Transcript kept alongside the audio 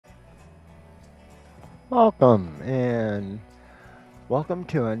Welcome and welcome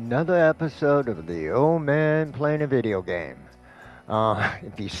to another episode of the Old Man Playing a Video Game.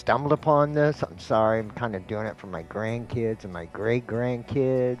 If you stumbled upon this, I'm sorry. I'm kind of doing it for my grandkids and my great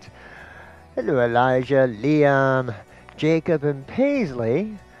grandkids. Hello, Elijah, Liam, Jacob, and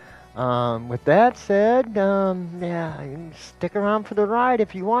Paisley. With that said, yeah, you can stick around for the ride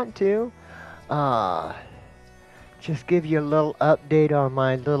if you want to. Uh, just give you a little update on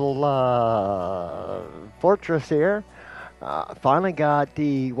my little fortress here. Finally got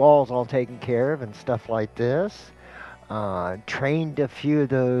the walls all taken care of and stuff like this. Trained a few of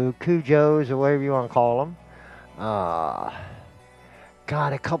the Cujos or whatever you want to call them. Uh,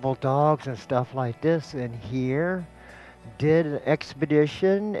 got a couple dogs and stuff like this in here. Did an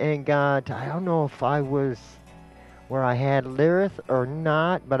expedition and got, I don't know if I was where I had Lilith or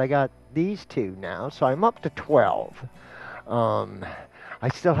not, but I got these two now. So I'm up to 12. Um, I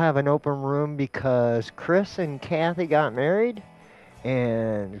still have an open room because Chris and Kathy got married.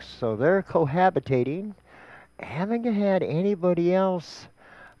 And so they're cohabitating. Haven't had anybody else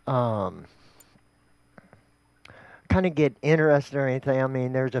um, kind of get interested or anything. I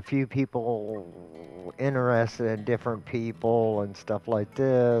mean, there's a few people interested in different people and stuff like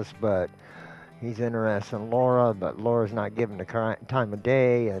this, but he's interested in Laura, but Laura's not given the current time of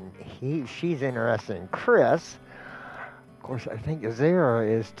day, and she's interested in Chris. Of course, I think Azera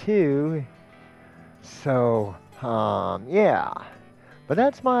is too. So, yeah. But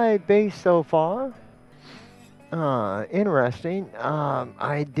that's my base so far. Interesting.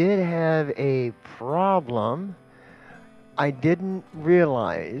 I did have a problem. I didn't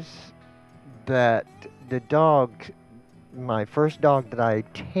realize that the dog, my first dog that I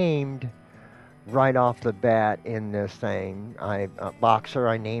tamed right off the bat in this thing, a boxer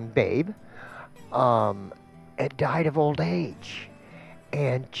I named Babe, um, it died of old age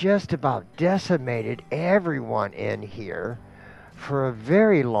and just about decimated everyone in here for a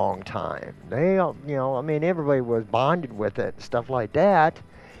very long time. They, I mean, everybody was bonded with it and stuff like that,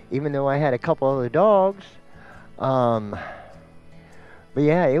 even though I had a couple other dogs. Um, but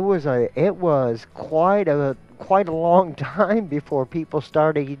yeah, it was quite a long time before people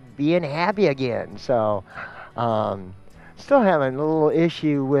started being happy again. So, um, still having a little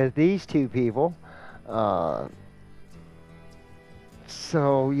issue with these two people. Uh,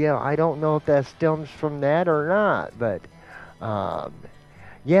 so yeah, I don't know if that stems from that or not, but um,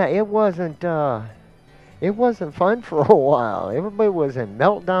 yeah, it wasn't fun for a while. Everybody was in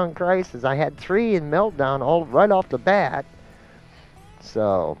meltdown crisis. I had three in meltdown all right off the bat.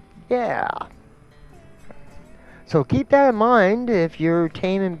 So, yeah. So keep that in mind if you're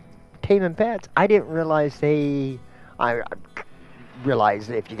taming pets. I didn't realize I realized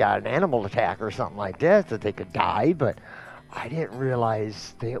that if you got an animal attack or something like this that they could die, but I didn't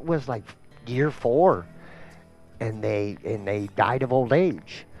realize that it was like year 4 and they died of old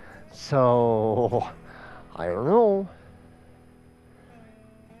age. So I don't know.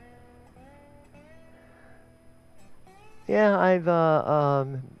 Yeah, I've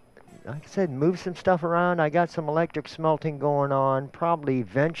like I said, moved some stuff around. I got some electric smelting going on. Probably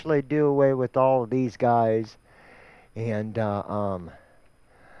eventually do away with all of these guys and go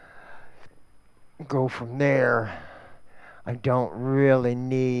from there. I don't really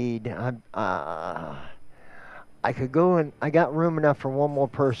need. I could go and I got room enough for one more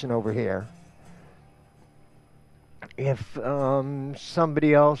person over here. If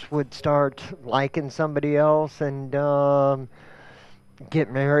somebody else would start liking somebody else and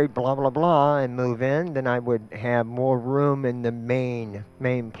get married, blah blah blah, and move in, then I would have more room in the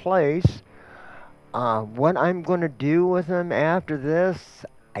main place. What I'm going to do with them after this,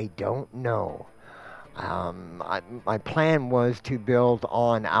 I don't know. My plan was to build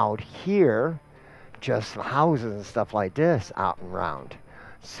on out here, just houses and stuff like this out and round.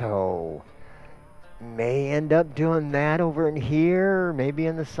 So may end up doing that over in here, maybe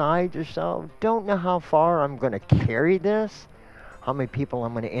in the sides or so. Don't know how far I'm going to carry this, how many people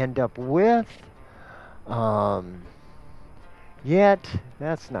I'm going to end up with. Um, Yet,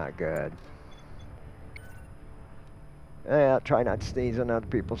 that's not good. Yeah, try not to sneeze on other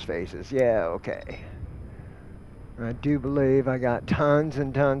people's faces. Yeah, okay. I do believe I got tons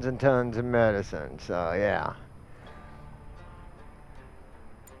and tons and tons of medicine, so yeah.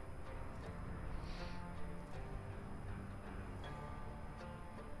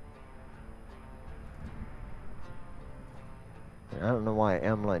 I don't know why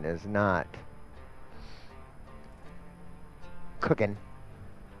Emlyn is not cooking.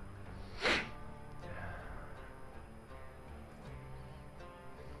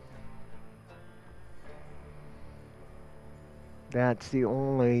 That's the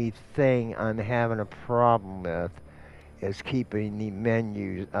only thing I'm having a problem with is keeping the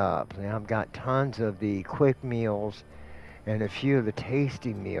menus up. Now, I've got tons of the quick meals and a few of the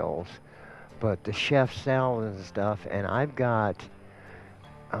tasty meals, but the chef salads and stuff, and I've got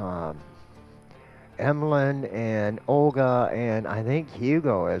um, Emlyn and Olga and I think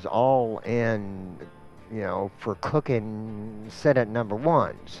Hugo is all in, for cooking set at number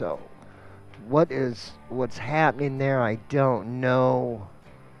one. So what's happening there? I don't know.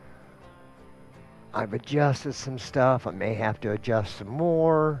 I've adjusted some stuff. I may have to adjust some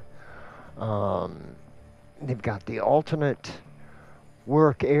more. Um, they've got the alternate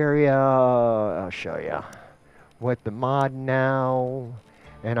work area. I'll show you with the mod now.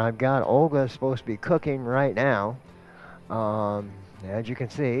 And I've got Olga supposed to be cooking right now. As you can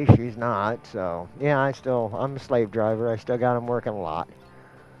see, she's not. So, yeah, I'm a slave driver. I still got them working a lot.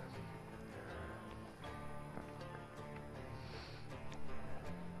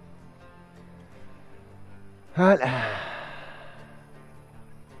 But,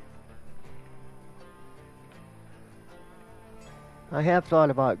 I have thought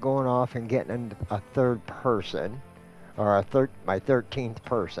about going off and getting a third person, or my 13th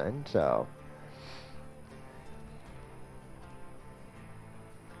person. So,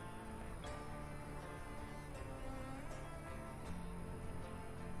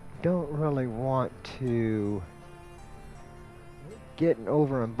 don't really want to get an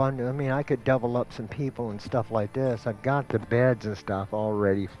overabundance. I mean, I could double up some people and stuff like this. I've got the beds and stuff all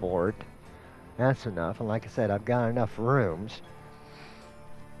ready for it. That's enough. And like I said, I've got enough rooms.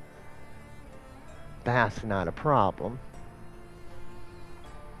 That's not a problem.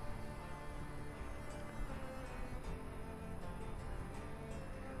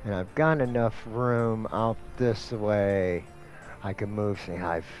 And I've got enough room out this way. I can move. See,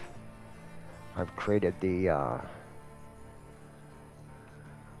 I've created the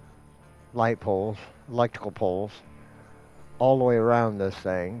light poles, electrical poles, all the way around this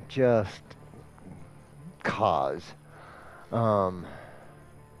thing, just cause. Not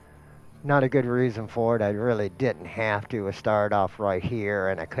a good reason for it. I really didn't have to. I started off right here,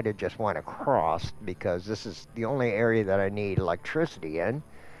 and I could have just went across because this is the only area that I need electricity in,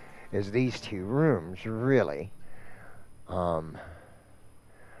 is these two rooms, really. But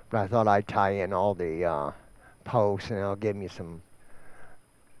I thought I'd tie in all the posts, and it'll give me some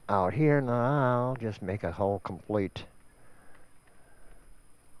out here, and I'll just make a whole complete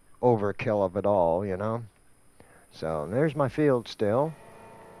overkill of it all, So there's my field still,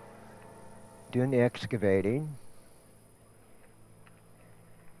 doing the excavating.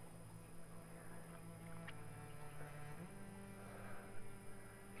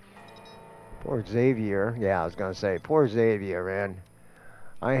 Poor Xavier. Yeah, I was gonna say, poor Xavier, man.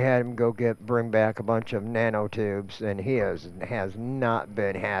 I had him bring back a bunch of nanotubes, and he has not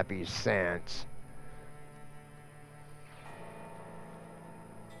been happy since.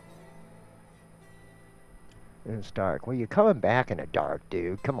 It's dark. Well, you're coming back in the dark,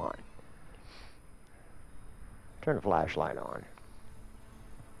 dude. Come on. Turn the flashlight on.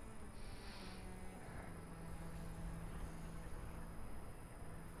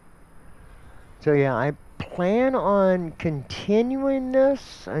 So yeah, I plan on continuing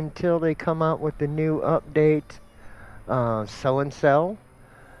this until they come out with the new update, So and Cell.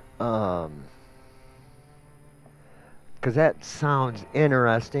 Because that sounds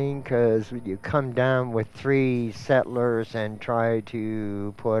interesting, because you come down with 3 settlers and try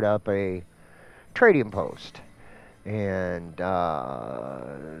to put up a trading post and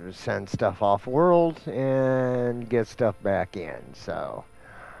send stuff off world and get stuff back in. So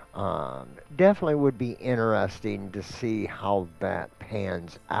definitely would be interesting to see how that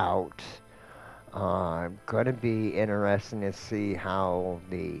pans out. Going to be interesting to see how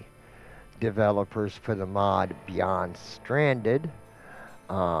the developers for the mod Beyond Stranded,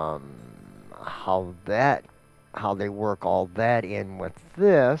 how they work all that in with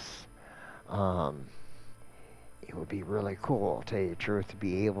this. It would be really cool, I'll tell you the truth, to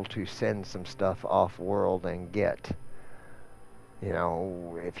be able to send some stuff off world and get,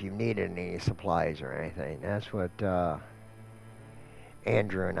 if you needed any supplies or anything. That's what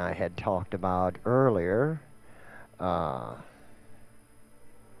Andrew and I had talked about earlier.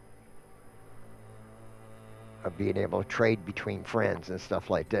 Of being able to trade between friends and stuff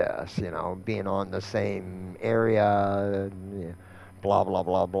like this, being on the same area, blah, blah,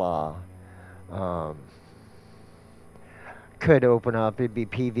 blah, blah. Could open up, it'd be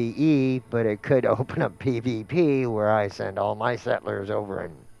PvE, but it could open up PvP where I send all my settlers over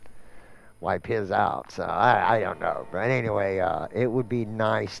and wipe his out. So I don't know. But anyway, it would be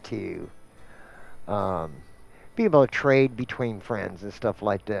nice to be able to trade between friends and stuff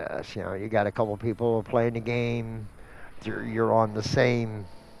like this. You know, you got a couple people playing the game. You're on the same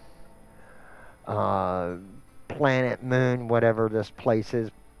uh, planet, moon, whatever this place is,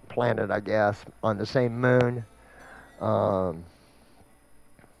 planet, I guess, on the same moon. Um,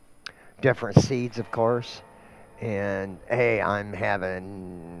 different seeds, of course. And hey, I'm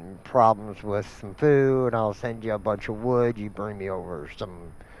having problems with some food. I'll send you a bunch of wood. You bring me over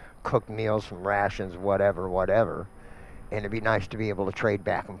some cooked meals, some rations, whatever, whatever. And it'd be nice to be able to trade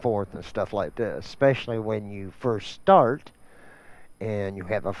back and forth and stuff like this, especially when you first start and you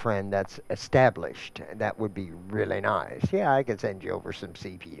have a friend that's established. That would be really nice. Yeah, I could send you over some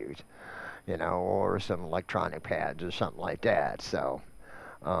CPUs, you know, or some electronic pads or something like that. So,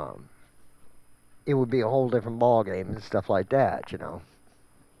 um, it would be a whole different ball game and stuff like that, you know.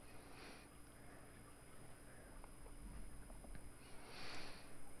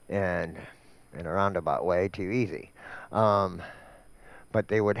 And in a roundabout way, too easy. Um, but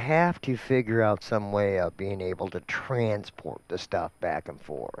they would have to figure out some way of being able to transport the stuff back and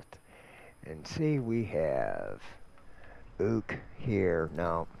forth. And see, we have Ook here.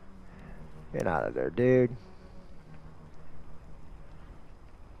 No, get out of there, dude.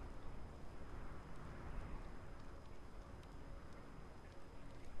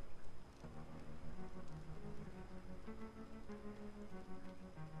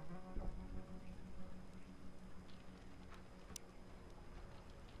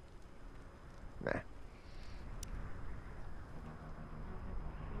 Nah.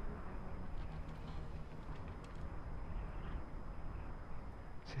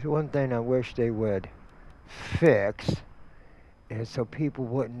 See, one thing I wish they would fix is so people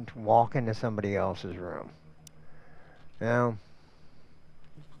wouldn't walk into somebody else's room. You know?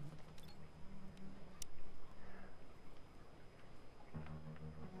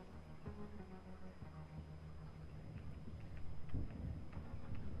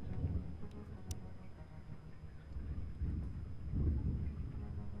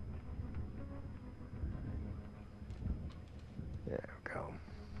 There we go.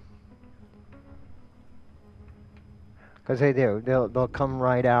 Because they do. They'll come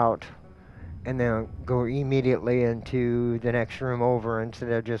right out and then go immediately into the next room over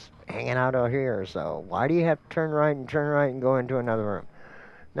instead of just hanging out here. So why do you have to turn right and go into another room?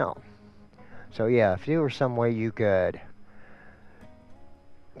 No. So yeah, if there were some way you could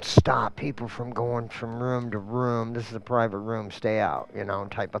stop people from going from room to room, this is a private room, stay out, you know,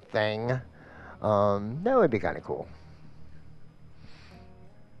 type of thing, that would be kind of cool.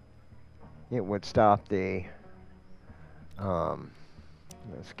 It would stop the, um,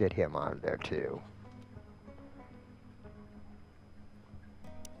 let's get him out of there too.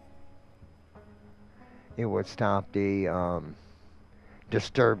 It would stop the,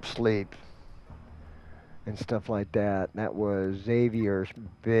 disturbed sleep and stuff like that. That was Xavier's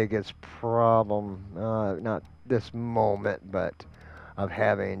biggest problem, not this moment, but of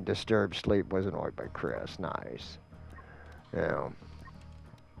having disturbed sleep was annoyed by Chris. Nice. You know,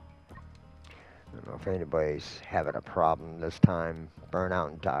 I don't know if anybody's having a problem this time. Burnout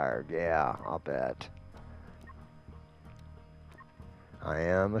and tired. Yeah, I'll bet. I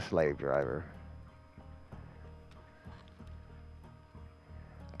am a slave driver.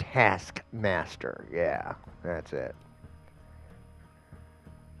 Taskmaster. Yeah, that's it.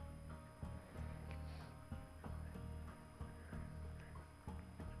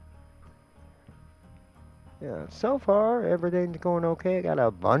 Yeah, so far everything's going okay. I got an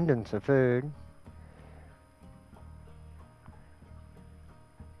abundance of food.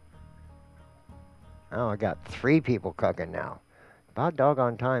 Oh, I got 3 people cooking now. About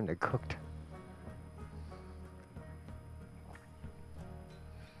doggone time they cooked.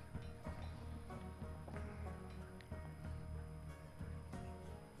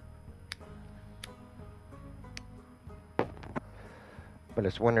 But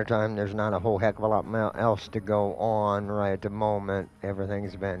it's wintertime. There's not a whole heck of a lot else to go on right at the moment.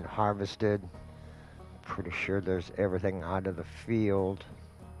 Everything's been harvested. Pretty sure there's everything out of the field.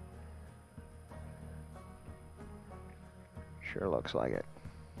 Sure looks like it.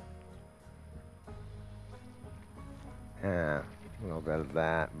 Yeah, a little bit of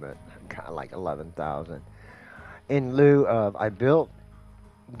that, but kind of like 11,000. In lieu of,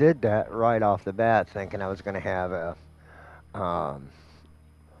 did that right off the bat, thinking I was going to have a um,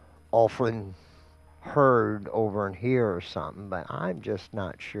 Alfred herd over in here or something, but I'm just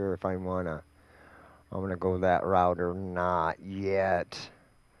not sure if I'm gonna go that route or not yet.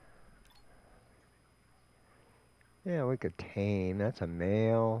 Yeah, we could tame. That's a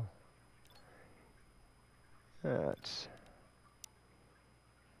male. That's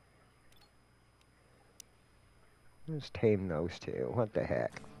Let's tame those two. What the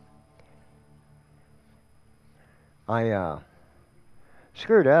heck? I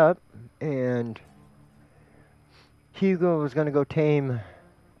screwed up, and Hugo was gonna go tame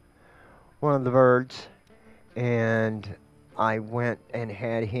one of the birds, and I went and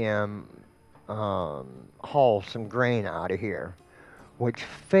had him haul some grain out of here, which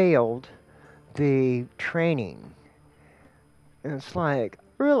failed the training. And it's like,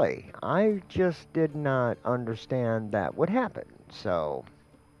 really? I just did not understand that would happen. So,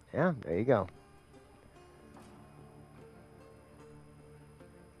 yeah, there you go.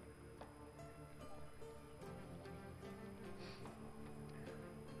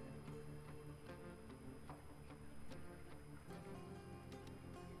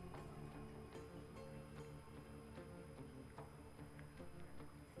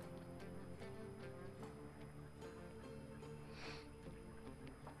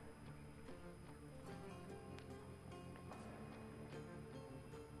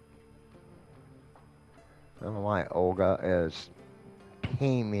 I don't know why Olga is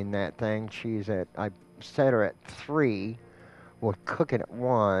taming that thing. I set her at 3, we're cooking at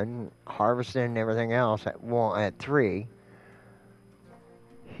 1, harvesting and everything else at 3.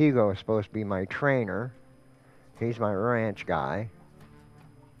 Hugo is supposed to be my trainer. He's my ranch guy.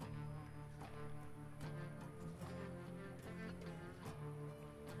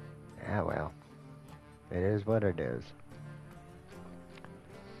 Yeah, well, it is what it is.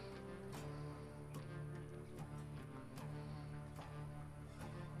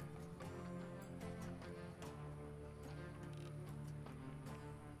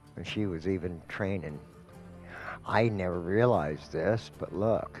 And she was even training. I never realized this, but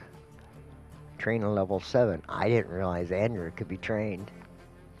look. Training level 7. I didn't realize Andrew could be trained.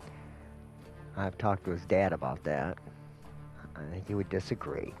 I've talked to his dad about that. I think he would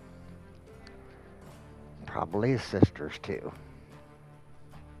disagree. Probably his sisters, too.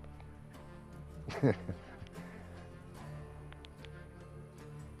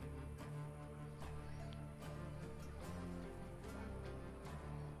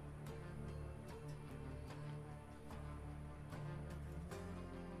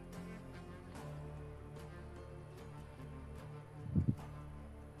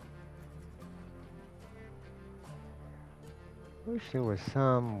 Wish there was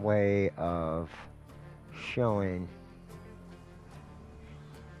some way of showing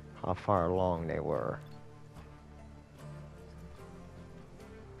how far along they were.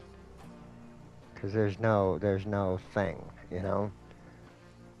 Because there's no thing, you know?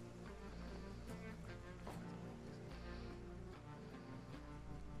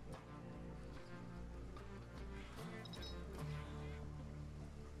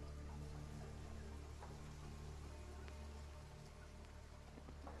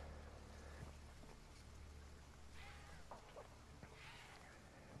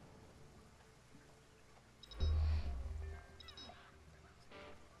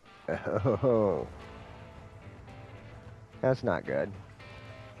 Oh, that's not good.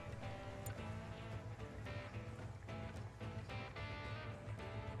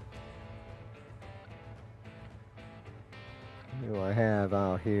 What do I have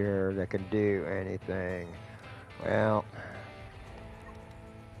out here that can do anything? Well,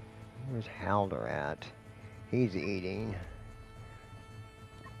 where's Halder at? He's eating.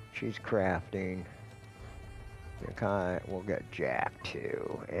 She's crafting. Okay, we'll get Jack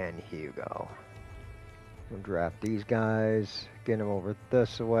too, and Hugo. We'll draft these guys, get them over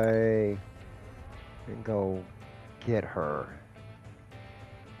this way, and go get her.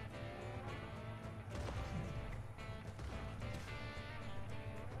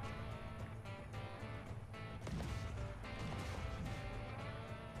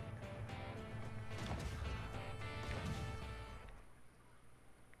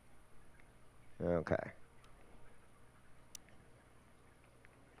 Okay.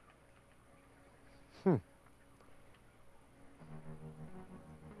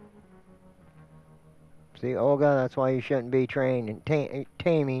 See, Olga, that's why you shouldn't be trained in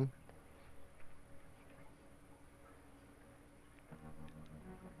taming.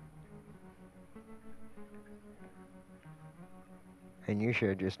 And you should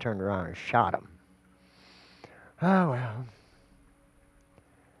have just turned around and shot him. Oh, well.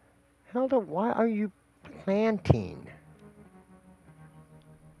 Hilda, why are you planting?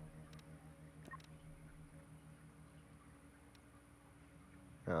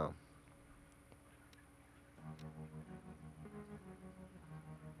 Oh.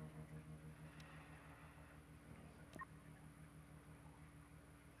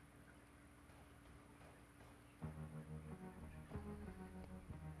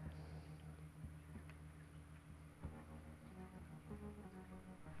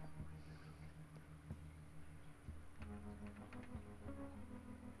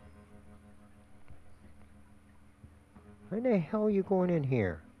 Why the hell are you going in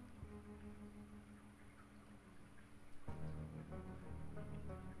here?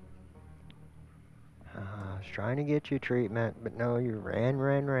 I was trying to get you treatment, but no, you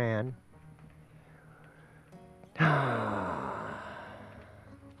ran.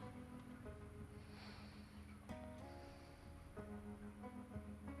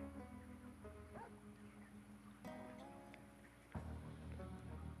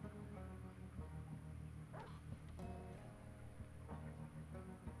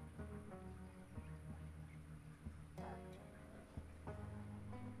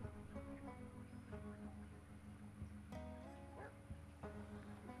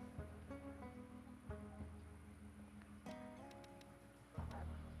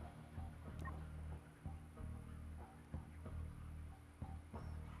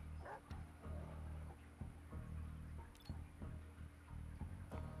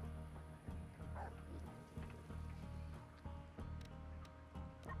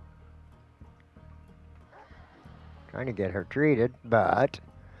 Trying to get her treated, but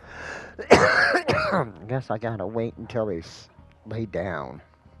I guess I gotta wait until he's laid down.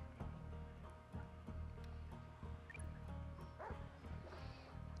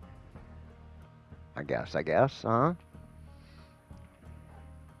 I guess, huh?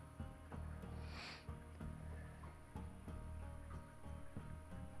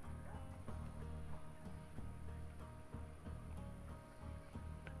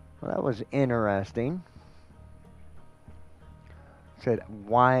 Well, that was interesting. Said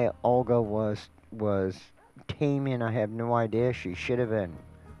why Olga was taming. I have no idea. She should have been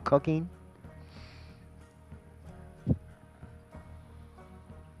cooking.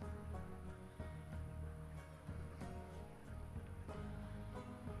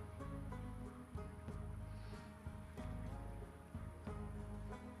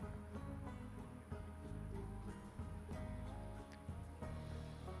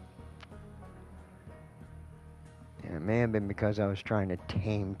 And it may have been because I was trying to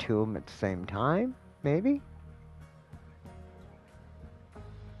tame two of them at the same time. Maybe.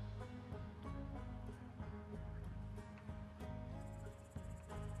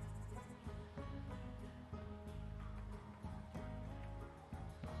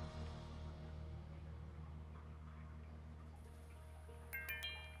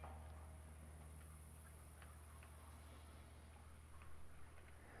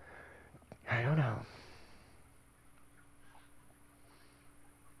 I don't know.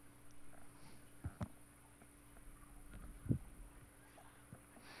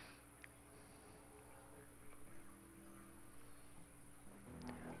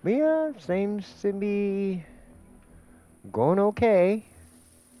 But yeah, seems to be going okay.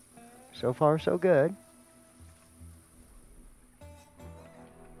 So far, so good.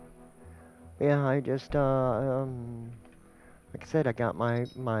 Yeah, I just like I said, I got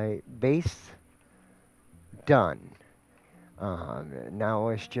my base done. Now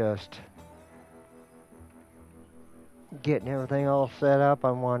it's just getting everything all set up.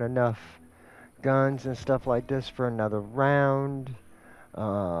 I want enough guns and stuff like this for another round.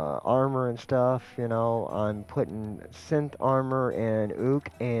 Armor and stuff, you know. I'm putting synth armor in Ook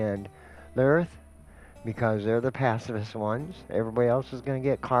and Lirith because they're the pacifist ones. Everybody else is going to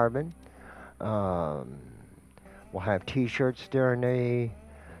get carbon. Um, we'll have t-shirts during the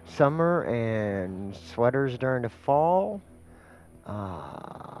summer and sweaters during the fall.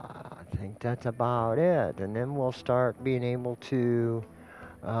 I think that's about it. And then we'll start being able to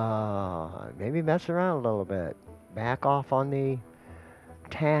maybe mess around a little bit. Back off on the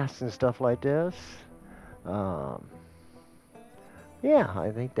tasks and stuff like this. Um, yeah, I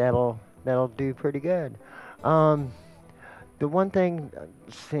think that'll do pretty good. Um, the one thing,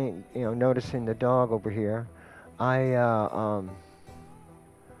 seeing, noticing the dog over here, I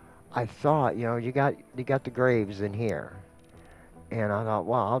I thought, you got the graves in here, and I thought,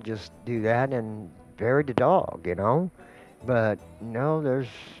 well, I'll just do that and bury the dog. But no, there's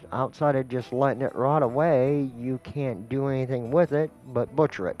outside of just letting it rot away, you can't do anything with it but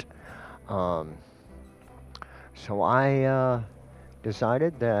butcher it. Um, so I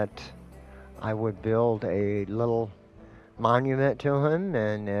decided that I would build a little monument to him,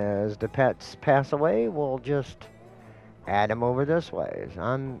 and as the pets pass away, we'll just add them over this way. So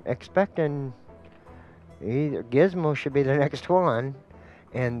I'm expecting either Gizmo should be the next one,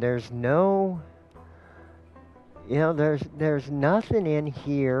 and there's no, there's nothing in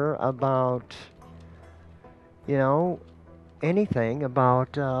here about, you know, anything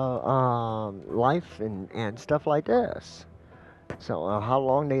about life and stuff like this. So how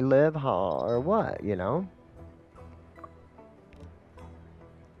long they live, or what.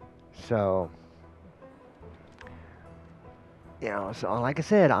 So you know, so like I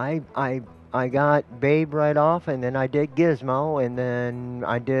said, I got Babe right off, and then I did Gizmo, and then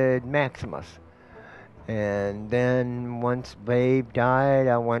I did Maximus. And then once Babe died,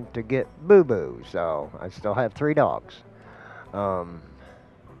 I went to get Boo Boo. So I still have 3 dogs. Um,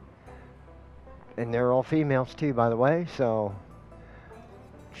 and they're all females too, by the way. So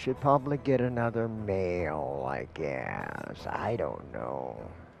should probably get another male, I guess. I don't know.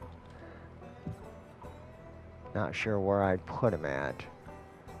 Not sure where I'd put him at.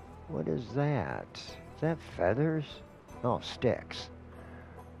 What is that? Is that feathers? Oh, sticks.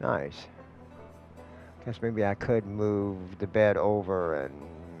 Nice. Guess maybe I could move the bed over and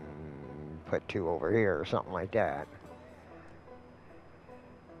put 2 over here or something like that.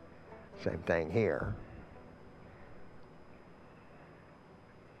 Same thing here.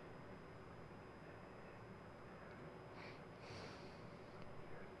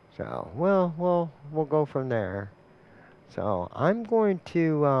 So, well, we'll go from there. So I'm going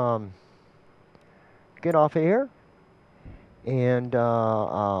to get off of here, and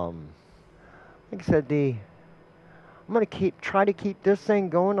like I said, I'm gonna try to keep this thing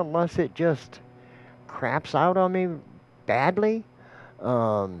going unless it just craps out on me badly.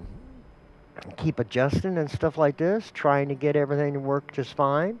 Um, keep adjusting and stuff like this, trying to get everything to work just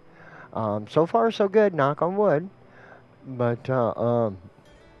fine. So far, so good. Knock on wood. But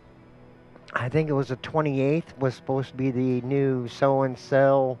I think it was the 28th was supposed to be the new Sow and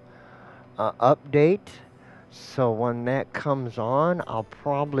Sell update. So when that comes on, I'll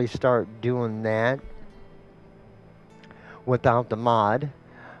probably start doing that without the mod,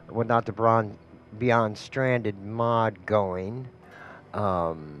 without the Beyond Stranded mod going,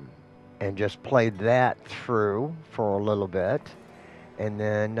 and just play that through for a little bit, and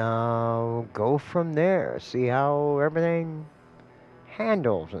then go from there. See how everything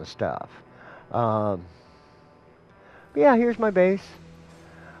handles and stuff. Um, yeah, here's my base.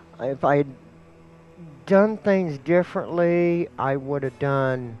 If I'd done things differently, I would have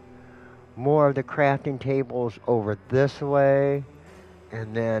done more of the crafting tables over this way,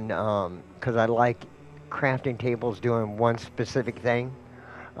 and then because I like crafting tables doing one specific thing,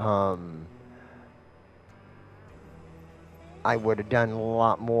 I would have done a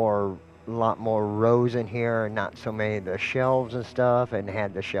lot more rows in here and not so many of the shelves and stuff, and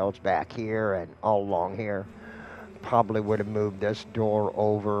had the shelves back here and all along here. Probably would have moved this door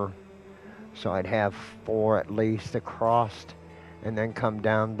over so I'd have 4 at least across, and then come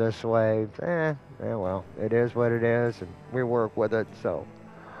down this way. Well, it is what it is, and we work with it. So,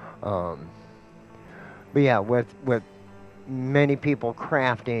 but yeah, with many people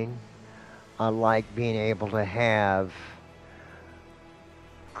crafting, I like being able to have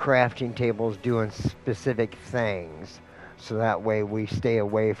crafting tables doing specific things, so that way we stay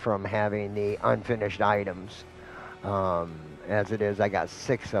away from having the unfinished items. As it is, I got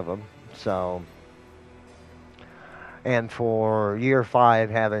 6 of them. So, and for year 5,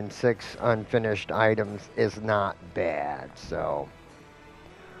 having 6 unfinished items is not bad. So,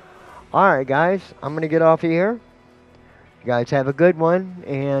 alright guys, I'm going to get off of here. You guys have a good one,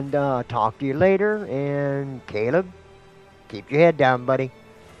 and talk to you later. And Caleb, keep your head down, buddy.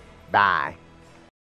 Bye.